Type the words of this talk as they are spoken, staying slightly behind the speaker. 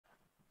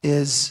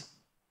is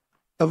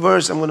a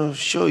verse I'm going to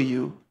show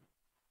you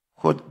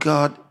what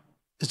God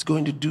is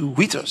going to do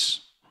with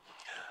us.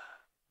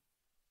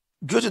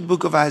 Go to the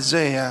book of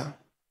Isaiah,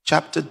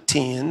 chapter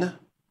 10,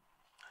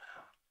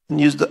 and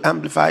use the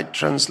Amplified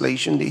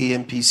Translation, the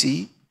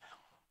AMPC,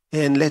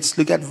 and let's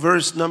look at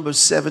verse number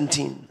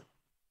 17.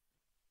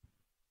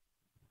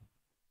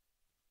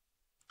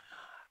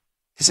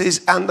 It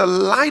says, "And the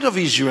light of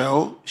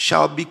Israel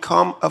shall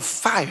become a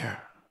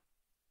fire,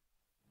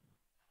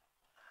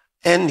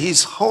 and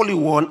his Holy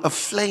One a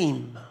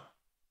flame.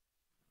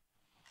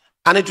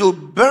 And it will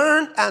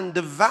burn and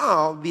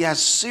devour the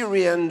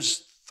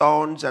Assyrians'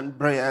 thorns and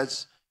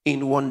briars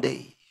in one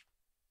day."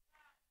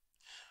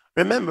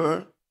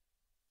 Remember,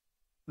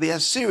 the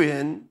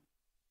Assyrian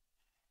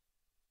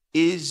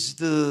is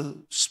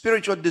the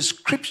spiritual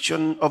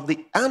description of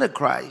the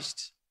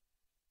Antichrist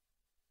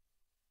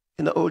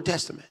in the Old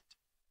Testament.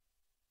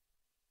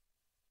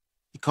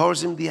 He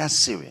calls him the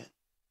Assyrian.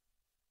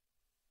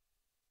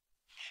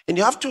 And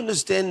you have to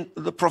understand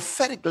the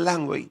prophetic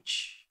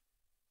language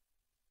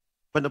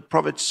when the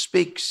prophet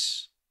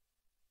speaks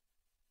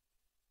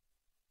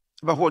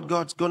about what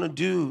God's going to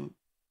do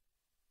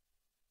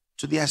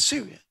to the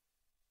Assyrian.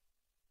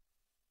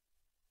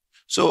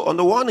 So on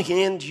the one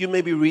hand, you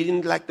may be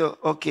reading like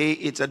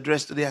it's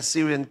addressed to the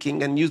Assyrian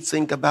king, and you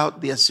think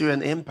about the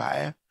Assyrian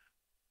Empire.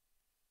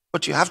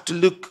 But you have to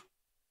look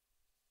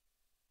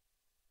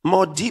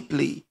more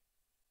deeply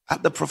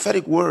at the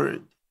prophetic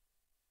word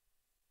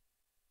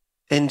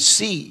and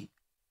see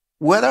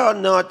whether or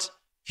not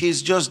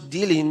he's just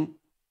dealing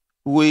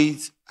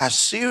with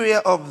Assyria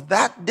of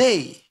that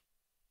day,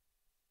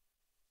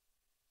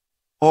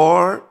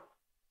 or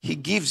he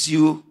gives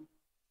you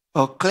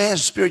a clear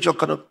spiritual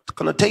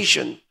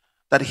connotation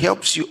that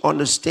helps you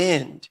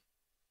understand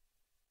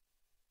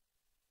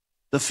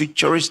the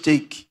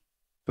futuristic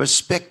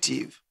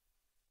perspective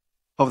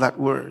of that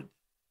word.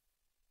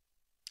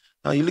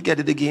 Now you look at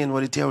it again,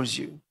 what it tells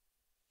you.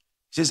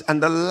 It says,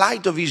 "And the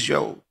light of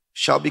Israel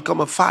shall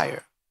become a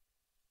fire,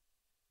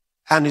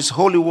 and his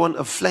Holy One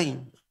a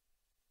flame."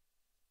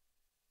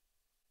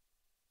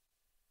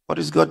 What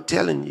is God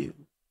telling you?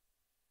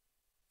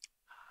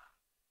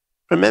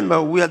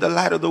 Remember, we are the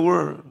light of the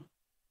world.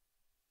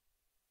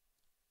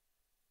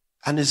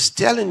 And it's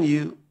telling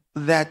you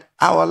that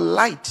our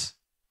light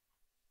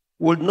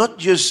will not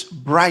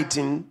just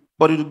brighten,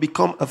 but it will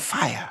become a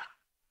fire.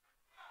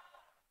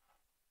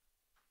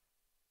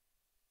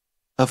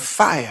 A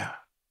fire.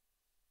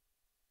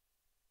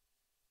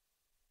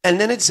 And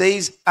then it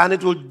says, "And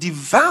it will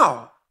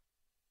devour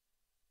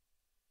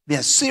the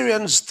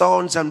Assyrians'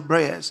 thorns and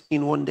briars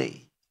in one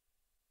day."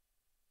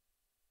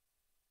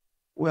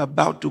 We're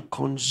about to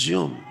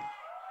consume,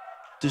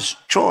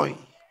 destroy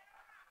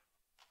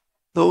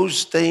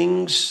those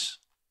things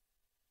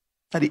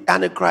that the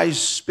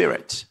Antichrist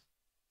spirit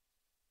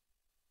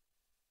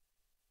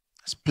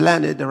has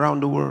planted around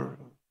the world.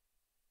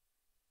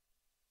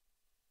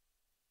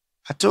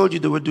 I told you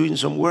they were doing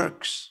some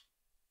works,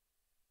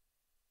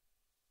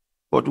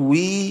 but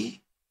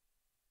we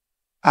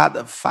are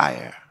the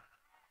fire,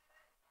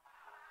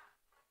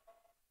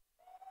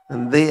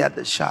 and they are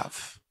the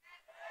chaff.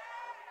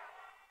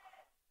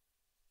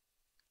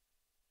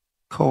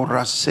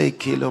 Korase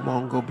kilo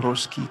mongo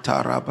broski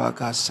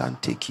tarabaga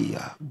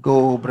santekia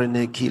go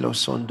brene kilo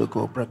sondo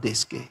go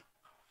bradeske.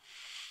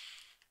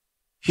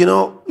 You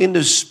know, in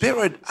the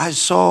spirit, I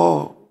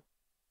saw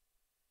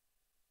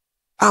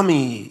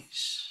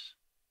armies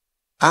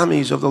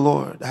of the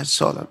Lord. I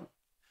saw them,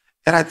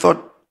 and I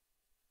thought,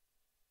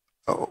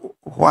 oh,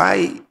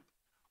 why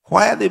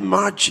are they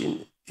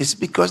marching? It's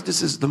because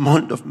this is the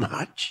month of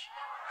March.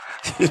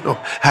 You know,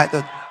 I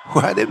thought,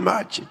 why are they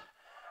marching?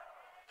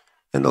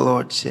 And the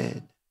Lord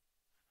said,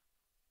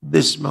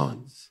 this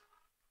month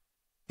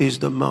is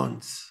the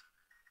month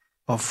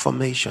of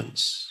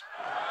formations.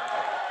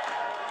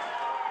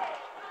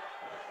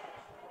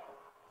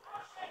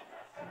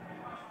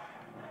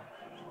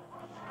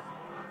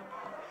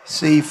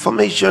 See,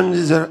 formation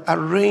is an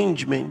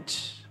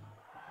arrangement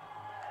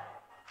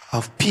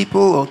of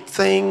people or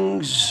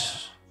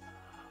things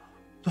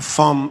to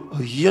form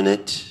a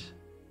unit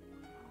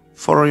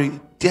for a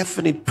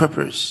definite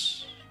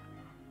purpose.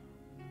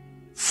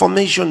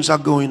 Formations are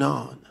going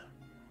on.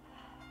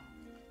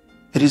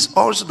 It is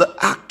also the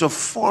act of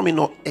forming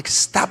or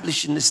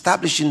establishing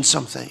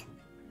something.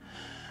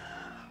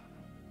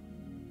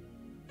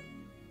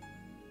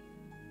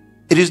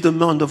 It is the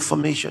month of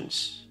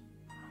formations.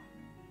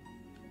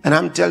 And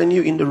I'm telling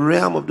you, in the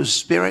realm of the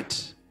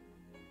spirit,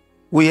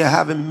 we are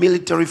having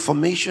military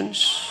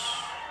formations.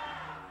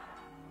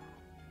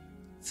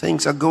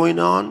 Things are going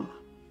on,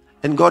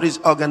 and God is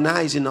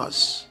organizing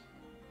us.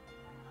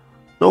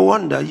 No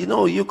wonder, you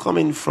know, you're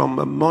coming from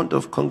a month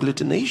of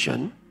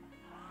conglutination.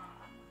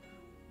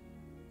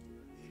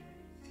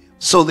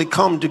 So they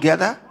come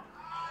together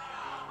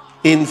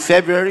in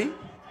February,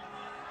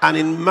 and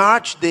in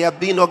March they are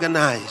being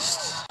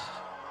organized.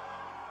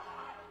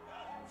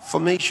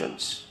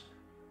 Formations.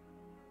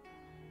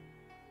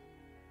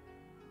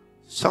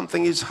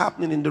 Something is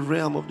happening in the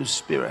realm of the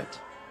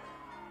spirit.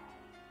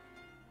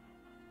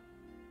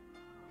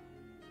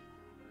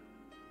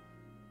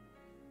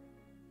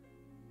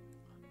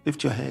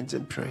 Lift your hands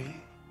and pray.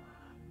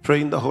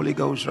 Pray in the Holy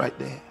Ghost right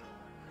there.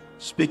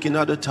 Speak in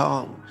other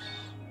tongues.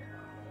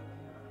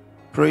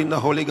 Pray in the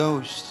Holy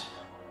Ghost.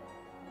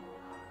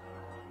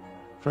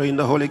 Pray in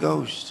the Holy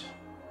Ghost.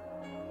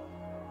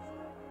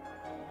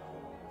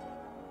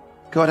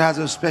 God has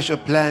a special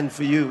plan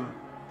for you.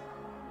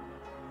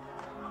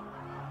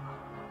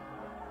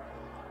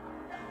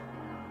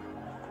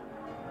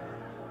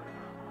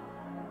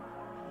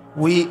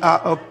 We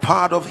are a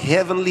part of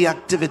heavenly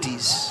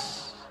activities.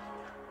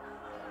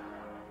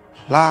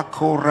 La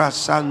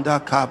korasanda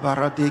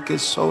kabaradeke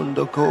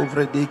sondo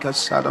kovredeka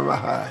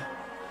sadamahai.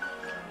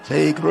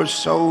 Tegro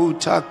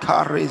sota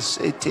kares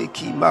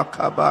eteki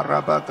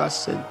makabarabaka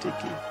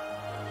senteki.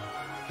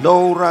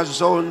 Lora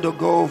zondo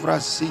govra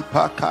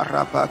sipa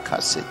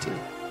karabaka sete.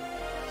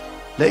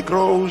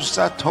 Legro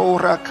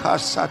satora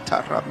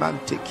kasata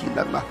ramanteki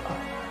lamaha.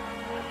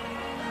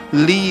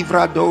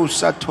 Livra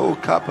dosa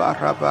toka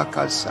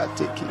barabaka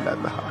sateki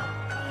lamaha.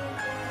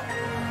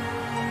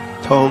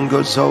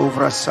 Tongo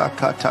zovra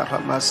sakata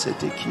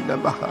ramaseteki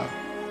lamaha.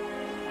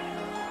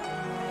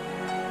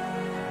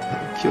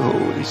 Thank you,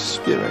 Holy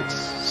Spirit.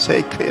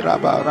 Seke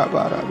raba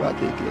raba raba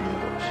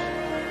degelebos.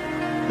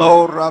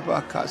 Lo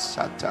rabaka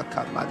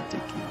sataka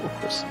manteki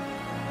bokosi.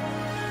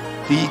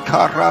 Di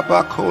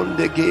karaba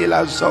konde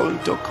gela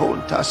zonto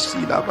konta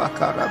sila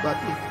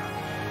bakarabadi.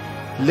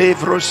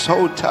 Levro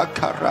sota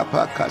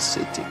karabaka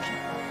seteki.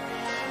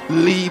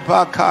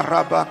 Liba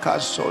karabaka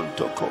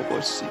sonto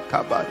kobosi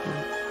kabado.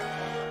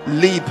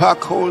 Liba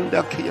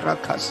konda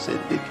kiraka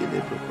sendeki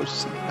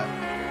lebokosila.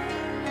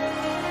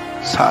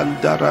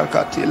 Sandara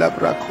katila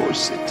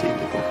brakosete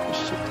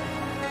lebokosete.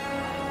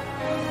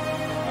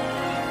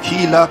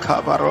 Kila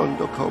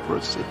kabarondo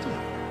kobrosete.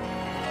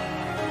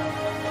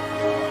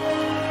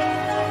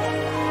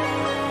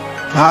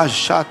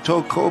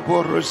 Ashato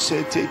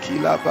koborosete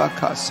kila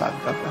baka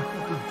sanda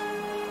baka.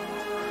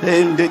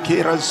 Ende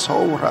kira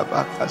sora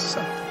baka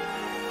sata.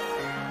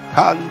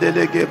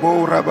 Kandele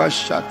gebora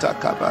bashata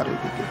kabare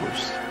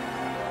gebos.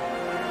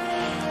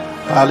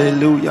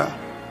 Hallelujah.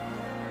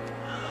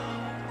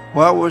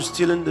 While we're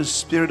still in the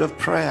spirit of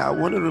prayer, I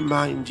want to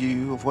remind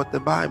you of what the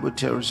Bible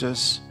tells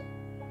us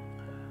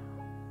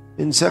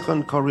in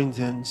 2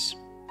 Corinthians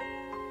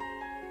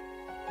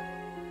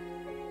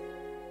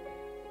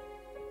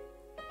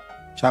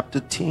chapter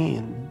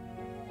 10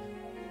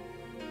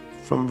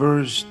 from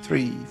verse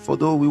 3. For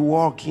though we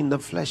walk in the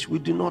flesh, we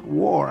do not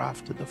war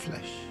after the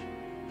flesh.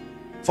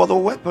 For the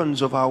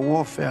weapons of our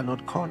warfare are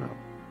not carnal,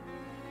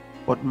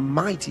 but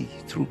mighty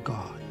through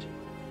God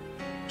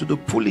to the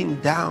pulling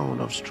down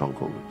of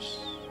strongholds.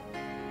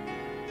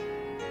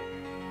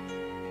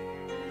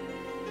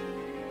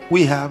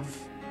 We have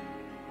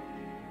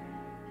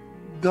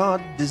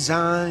God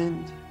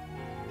designed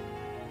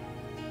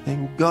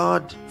and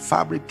God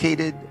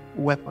fabricated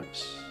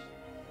weapons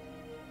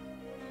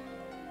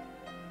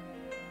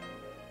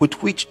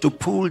with which to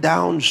pull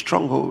down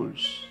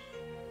strongholds,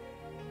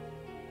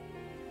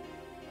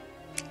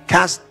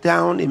 cast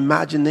down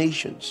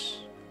imaginations,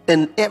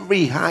 and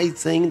every high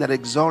thing that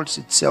exalts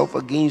itself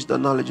against the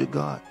knowledge of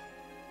God.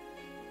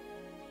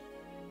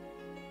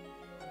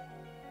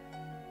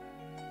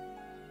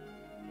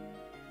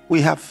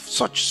 We have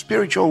such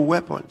spiritual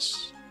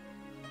weapons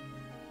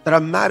that are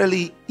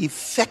mightily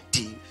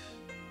effective,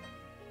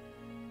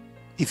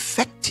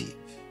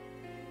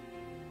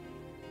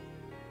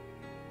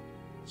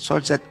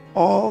 such that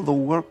all the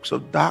works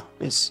of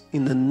darkness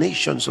in the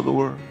nations of the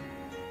world,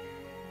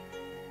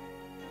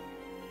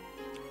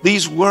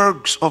 these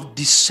works of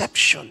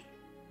deception,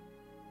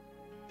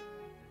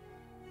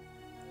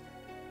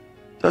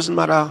 doesn't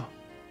matter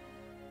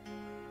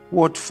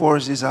what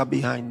forces are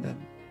behind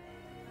them,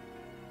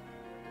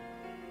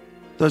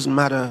 doesn't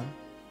matter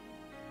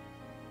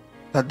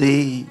that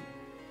they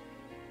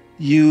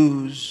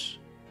use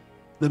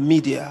the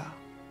media.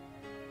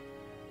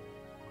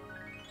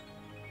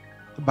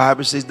 The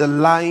Bible says the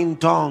lying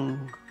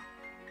tongue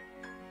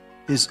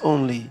is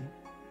only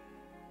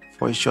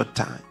for a short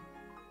time.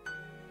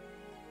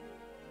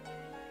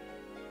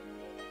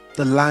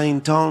 The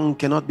lying tongue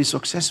cannot be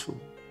successful.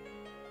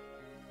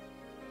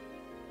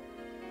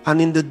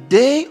 And in the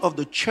day of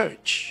the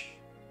church,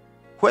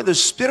 where the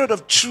Spirit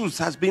of truth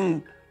has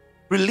been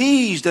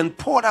released and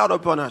poured out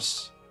upon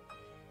us,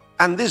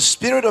 and this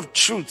Spirit of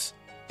truth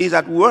is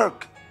at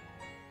work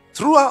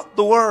throughout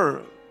the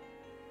world,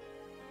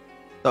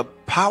 the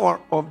power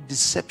of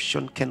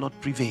deception cannot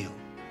prevail.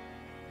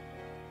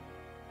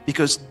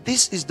 Because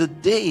this is the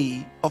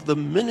day of the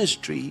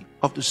ministry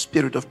of the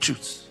Spirit of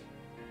truth.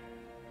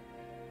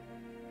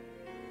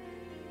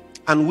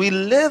 And we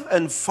live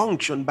and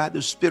function by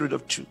the Spirit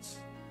of truth.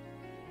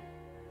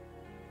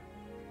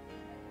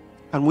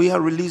 And we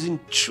are releasing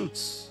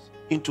truths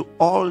into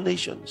all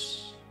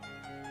nations.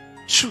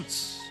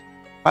 Truths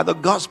by the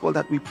gospel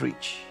that we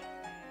preach.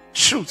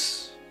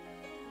 Truths.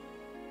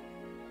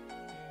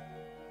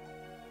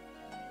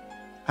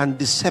 And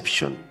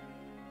deception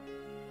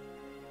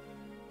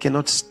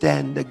cannot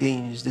stand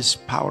against this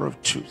power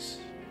of truth.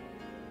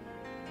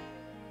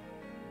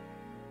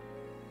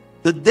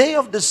 The day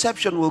of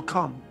deception will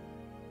come,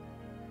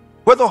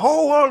 where the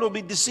whole world will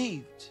be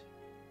deceived.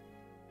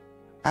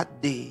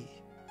 That day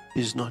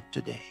is not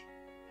today.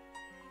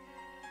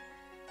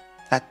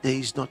 That day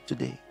is not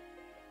today.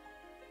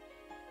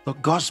 The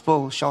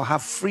gospel shall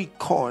have free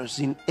course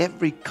in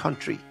every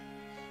country,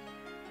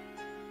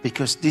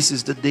 because this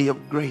is the day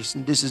of grace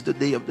and this is the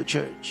day of the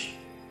church.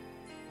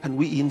 And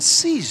we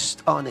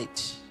insist on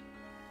it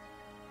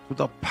through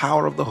the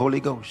power of the Holy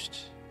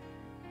Ghost.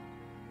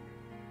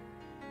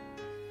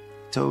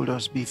 He told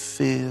us, be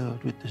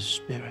filled with the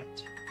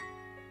Spirit.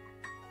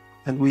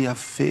 And we are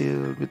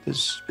filled with the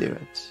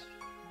Spirit.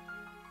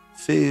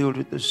 Filled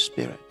with the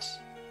Spirit.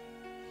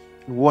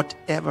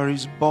 Whatever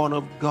is born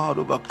of God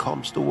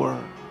overcomes the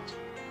world.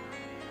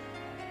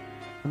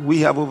 We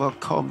have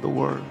overcome the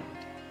world.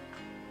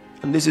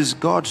 And this is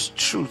God's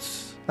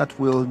truth that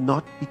will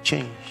not be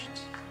changed.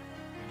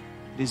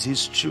 It is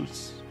His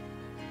truth.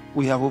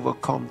 We have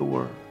overcome the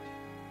world.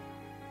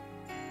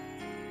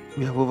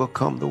 We have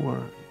overcome the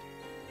world.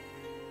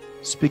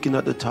 Speaking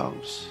of the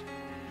tongues,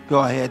 go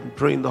ahead and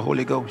pray in the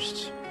Holy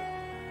Ghost.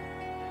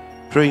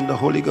 Pray in the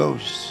Holy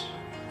Ghost.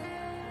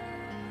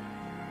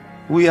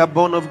 We are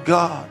born of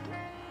God.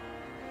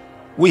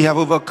 We have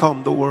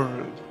overcome the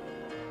world.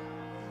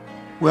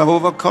 We have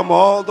overcome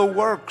all the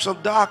works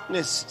of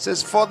darkness. It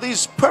says, for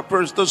this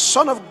purpose the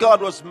Son of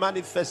God was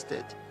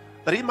manifested,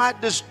 that He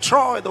might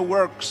destroy the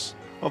works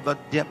of the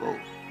devil.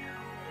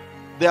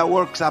 Their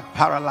works are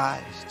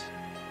paralyzed.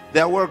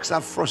 Their works are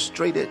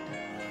frustrated.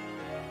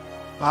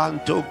 The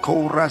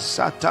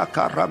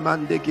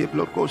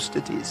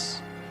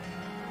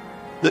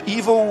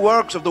evil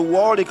works of the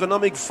World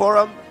Economic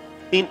Forum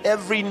in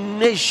every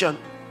nation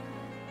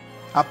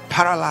are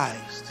paralyzed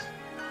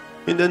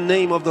in the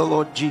name of the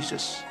Lord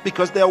Jesus,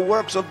 because they are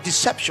works of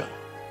deception.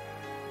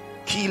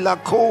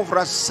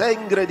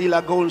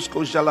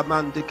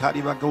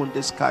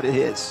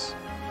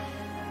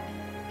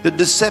 The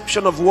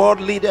deception of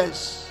world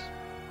leaders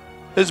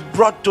is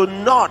brought to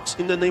naught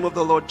in the name of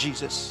the Lord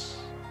Jesus.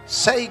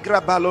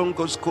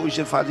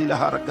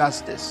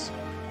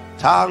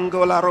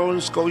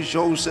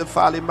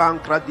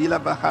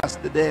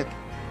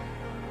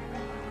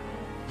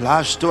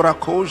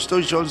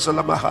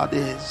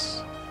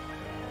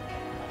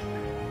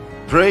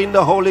 Pray in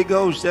the Holy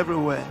Ghost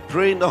everywhere.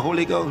 Pray in the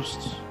Holy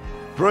Ghost.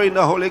 Pray in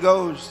the Holy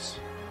Ghost.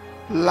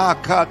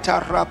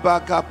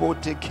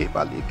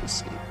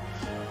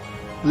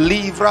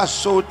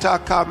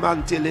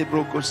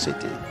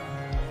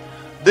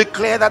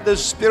 Declare that the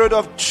Spirit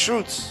of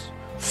truth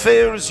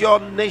fills your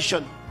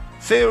nation,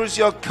 fills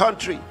your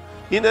country.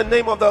 In the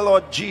name of the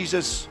Lord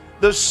Jesus,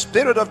 the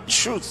Spirit of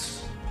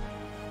truth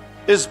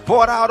is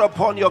poured out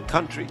upon your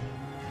country,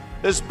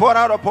 is poured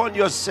out upon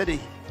your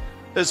city,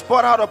 is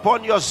poured out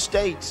upon your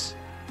states.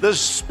 The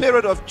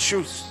Spirit of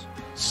truth.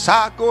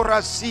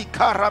 Sagorasi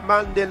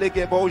karamande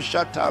legebo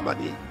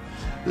shatamani.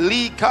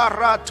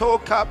 Likarato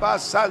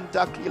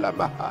kabasanta kila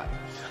mahai.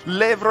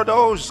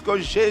 Levrodos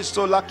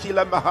gojesto la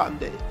kila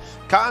mahande.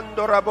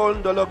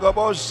 Kandorabondo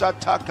logobosa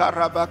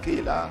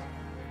takarabakila.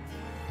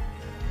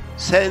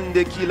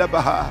 Sende kila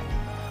bahai.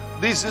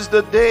 This is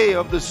the day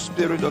of the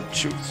Spirit of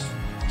truth.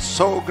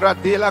 So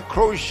gradela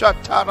krosha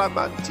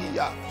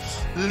taramantia.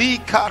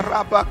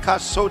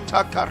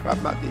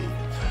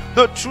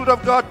 The truth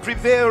of God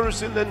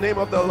prevails in the name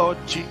of the Lord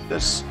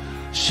Jesus.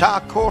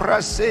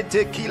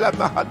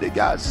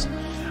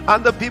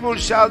 And the people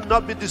shall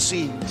not be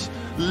deceived.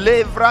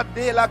 Levra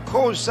de la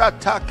cosa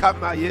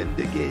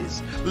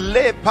takamayendeges.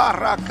 Le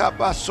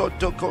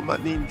parakabasoto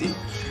comanindi.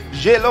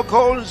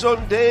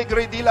 Geloconzon de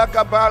gridila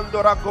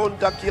cabando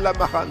raconta kila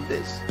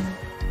mahandes.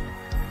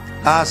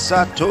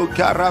 Asato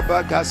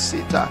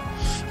karabagasita.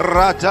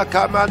 Rata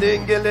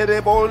kamanengele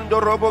rebondo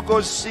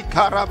robogosi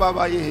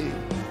karababaye.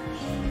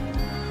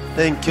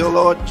 Thank you,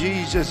 Lord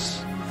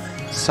Jesus.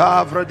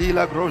 Savra di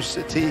la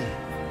grossity.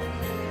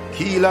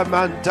 Kila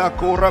manta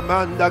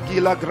coramanda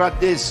kila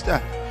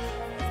gradesta.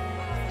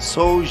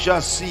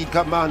 Soja si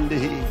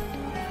kamande.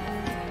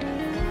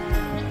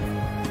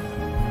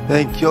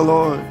 Thank you,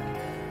 Lord.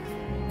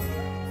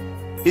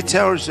 He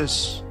tells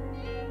us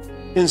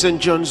in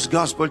St. John's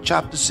Gospel,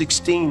 chapter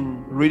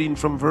 16, reading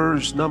from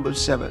verse number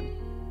 7.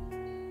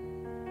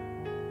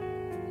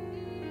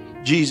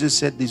 Jesus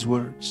said these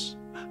words,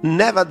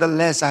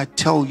 nevertheless, I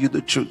tell you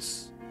the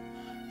truth.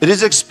 It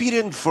is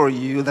expedient for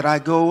you that I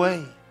go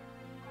away.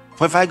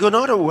 For if I go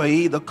not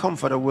away, the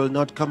Comforter will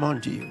not come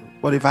unto you.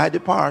 But if I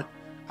depart,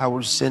 I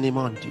will send him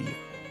unto you.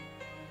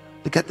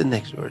 Look at the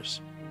next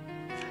verse.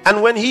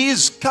 And when he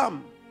is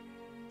come,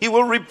 he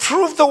will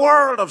reprove the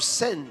world of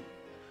sin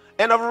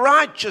and of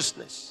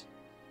righteousness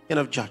and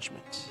of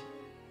judgment.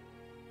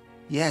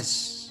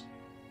 Yes.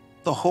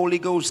 The Holy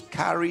Ghost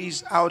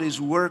carries out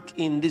his work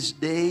in this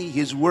day,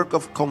 his work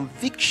of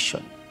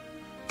conviction.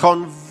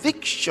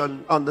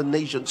 Conviction on the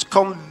nations.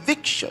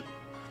 Conviction.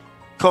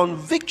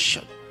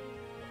 Conviction.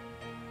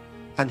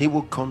 And he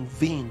will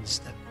convince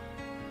them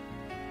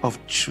of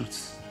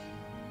truth.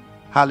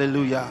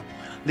 Hallelujah.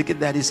 Look at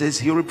that. He says,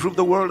 he'll reprove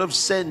the world of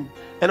sin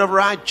and of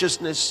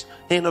righteousness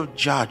and of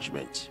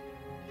judgment.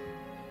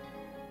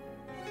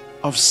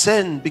 Of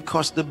sin,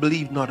 because they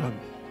believe not on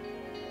me.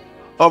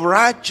 Of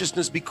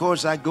righteousness,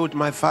 because I go to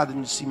my Father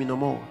and you see me no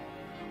more.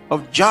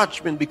 Of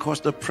judgment,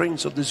 because the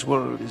prince of this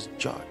world is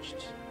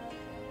judged.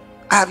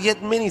 I have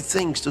yet many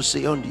things to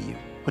say unto you,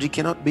 but you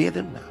cannot bear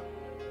them now.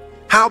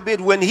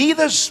 Howbeit, when he,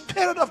 the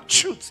Spirit of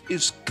truth,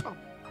 is come,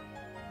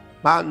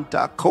 when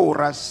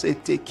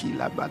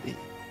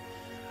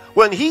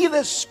he,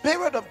 the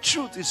Spirit of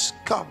truth, is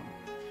come,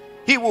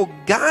 he will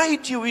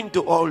guide you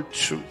into all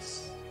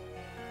truth.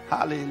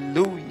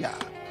 Hallelujah.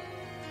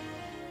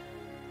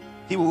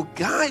 He will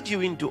guide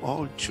you into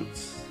all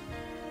truth.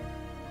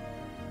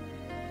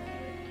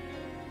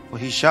 For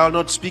he shall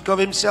not speak of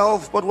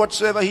himself, but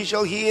whatsoever he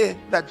shall hear,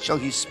 that shall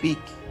he speak.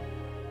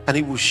 And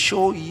he will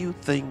show you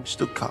things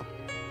to come.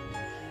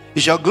 He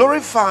shall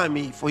glorify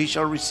me, for he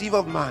shall receive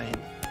of mine,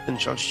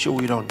 and shall show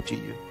it unto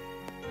you.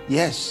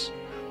 Yes.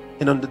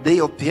 And on the day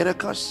of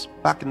Pentecost,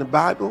 back in the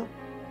Bible,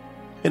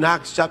 in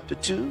Acts chapter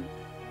 2,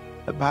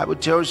 the Bible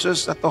tells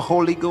us that the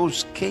Holy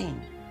Ghost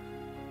came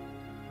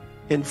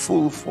in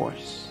full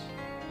force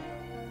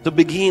to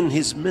begin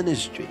his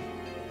ministry,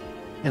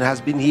 and has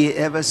been here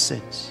ever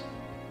since.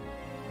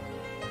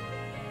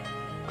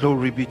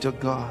 Glory be to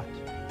God.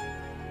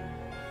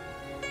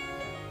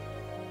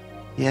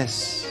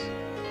 Yes,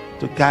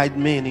 to guide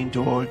men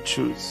into all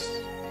truth.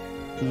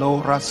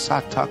 Lora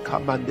Sata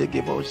Kamande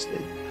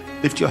Geboste.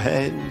 Lift your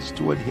hands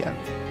toward him.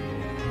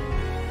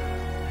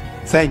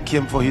 Thank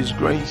him for his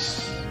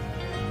grace.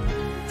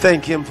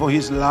 Thank him for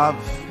his love.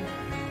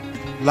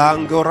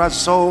 Langora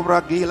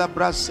sobra gila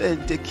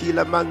brasente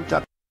kila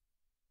manta.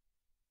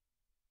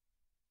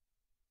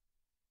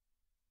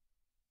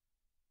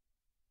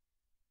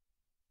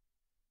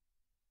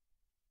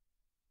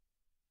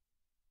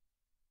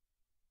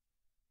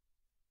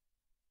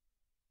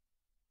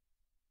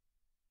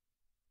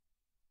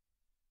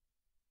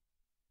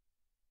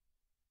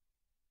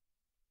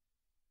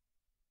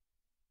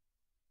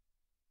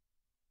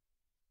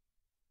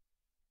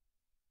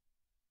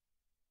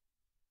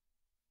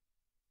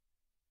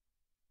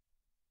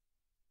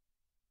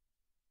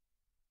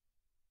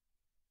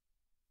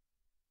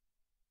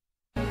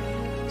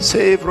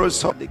 Save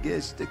us all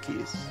against the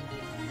kiss.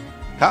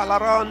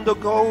 Calarando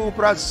go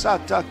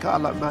brasata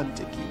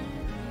calamantiki.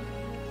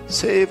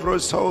 Save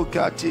us all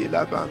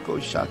catila banco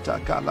shata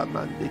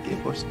calamande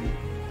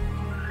geboski.